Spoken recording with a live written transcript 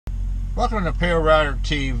Welcome to Pale Rider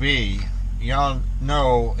TV. Y'all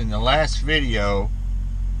know in the last video,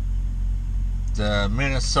 the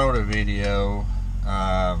Minnesota video,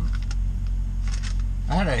 I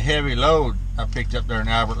had a heavy load I picked up there in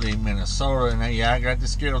Albert Lea, Minnesota, and I got the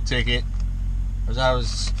scale ticket because I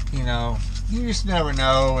was, you just never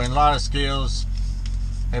know, and a lot of scales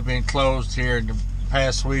have been closed here in the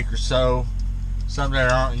past week or so, some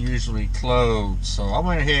that aren't usually closed. So I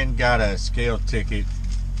went ahead and got a scale ticket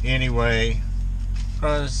anyway,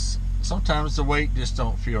 because sometimes the weight just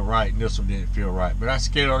don't feel right, and this one didn't feel right. But I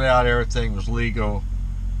scaled out, everything was legal,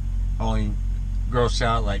 only grossed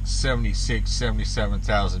out like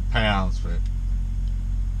 77,000 pounds. But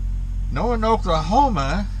knowing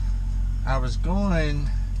Oklahoma, I was going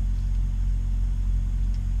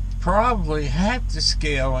probably have to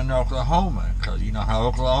scale in Oklahoma, because you know how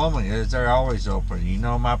Oklahoma is, they're always open. You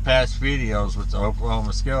know my past videos with the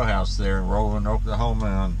Oklahoma Scale House there in Roland, Oklahoma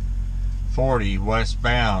on 40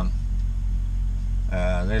 westbound.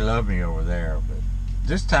 They love me over there. But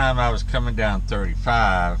this time I was coming down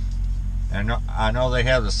 35, and I know they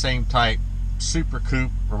have the same type Super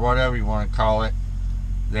Coupe or whatever you want to call it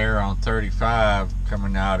there on 35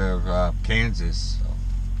 coming out of Kansas.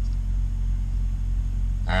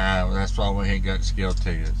 That's why we ain't got the scale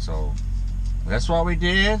ticket. So that's what we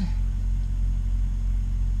did.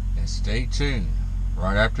 And stay tuned.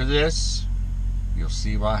 Right after this, you'll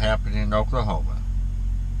see what happened in Oklahoma.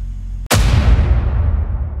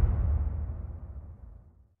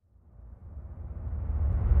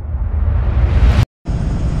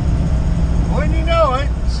 When you know it,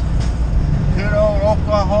 good old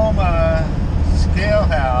Oklahoma Scale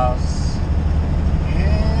House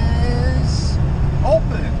is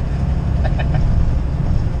open.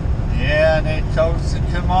 Yeah, they told us to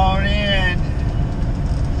come on in.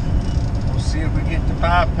 We'll see if we get the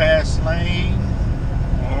bypass lane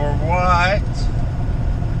or what.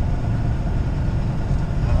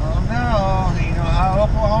 I don't know. You know how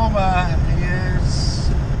Oklahoma is.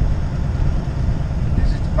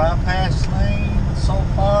 Is it the bypass lane so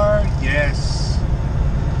far? Yes.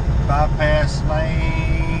 Bypass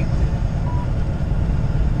lane.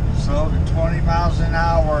 Slow to 20 miles an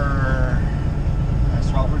hour. That's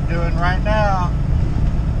what we're doing right now.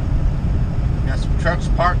 Got some trucks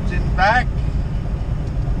parked in the back.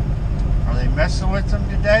 Are they messing with them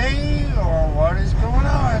today, or what is going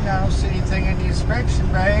on? I don't see anything in the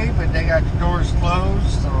inspection bay, but they got the doors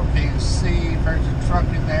closed, so I can't see if there's a truck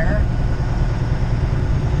in there.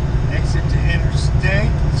 Exit to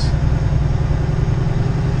interstate.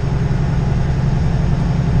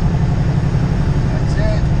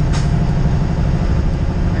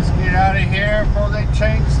 Out of here before they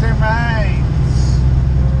change their minds.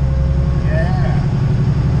 Yeah.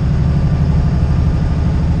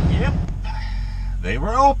 Yep. They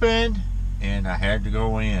were open and I had to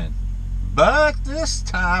go in. But this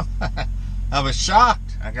time I was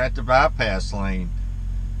shocked. I got the bypass lane.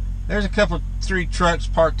 There's a three trucks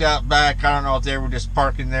parked out back. I don't know if they were just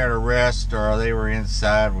parking there to rest or they were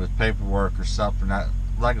inside with paperwork or something.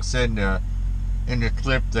 Like I said in the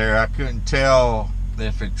clip there, I couldn't tell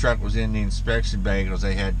if a truck was in the inspection bay because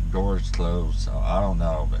they had the doors closed. So I don't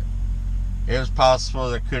know, but it was possible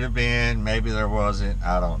there could have been, maybe there wasn't,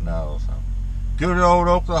 I don't know. So good old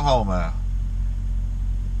Oklahoma.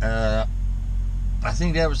 I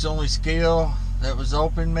think that was the only scale that was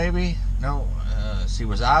open, maybe. No, see,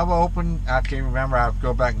 was Iowa open? I can't remember. I have to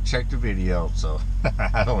go back and check the video, so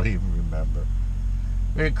I don't even remember.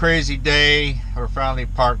 We had a crazy day. We're finally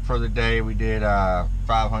parked for the day. We did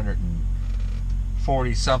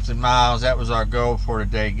 540 something miles. That was our goal for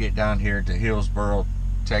today. Get down here to Hillsboro,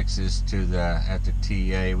 Texas, at the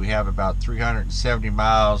TA. We have about 370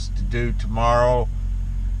 miles to do tomorrow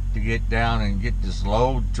to get down and get this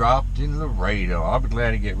load dropped in Laredo. I'll be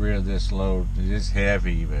glad to get rid of this load. It is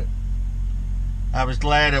heavy, but I was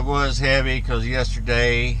glad it was heavy because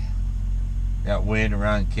yesterday that wind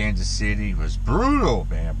around Kansas City was brutal,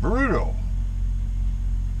 man, brutal.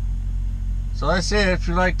 So that's it. If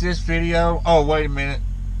you like this video, oh wait a minute,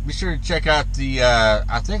 be sure to check out the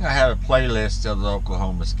I think I have a playlist of the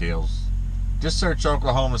Oklahoma scales. Just search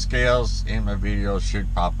Oklahoma scales and my videos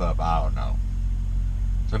should pop up. I don't know,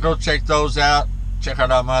 so go check those out. Check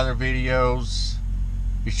out all my other videos.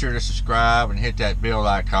 Be sure to subscribe and hit that bell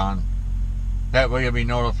icon. That way you'll be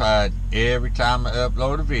notified every time I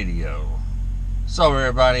upload a video. So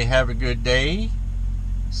everybody, have a good day.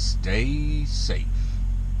 Stay safe.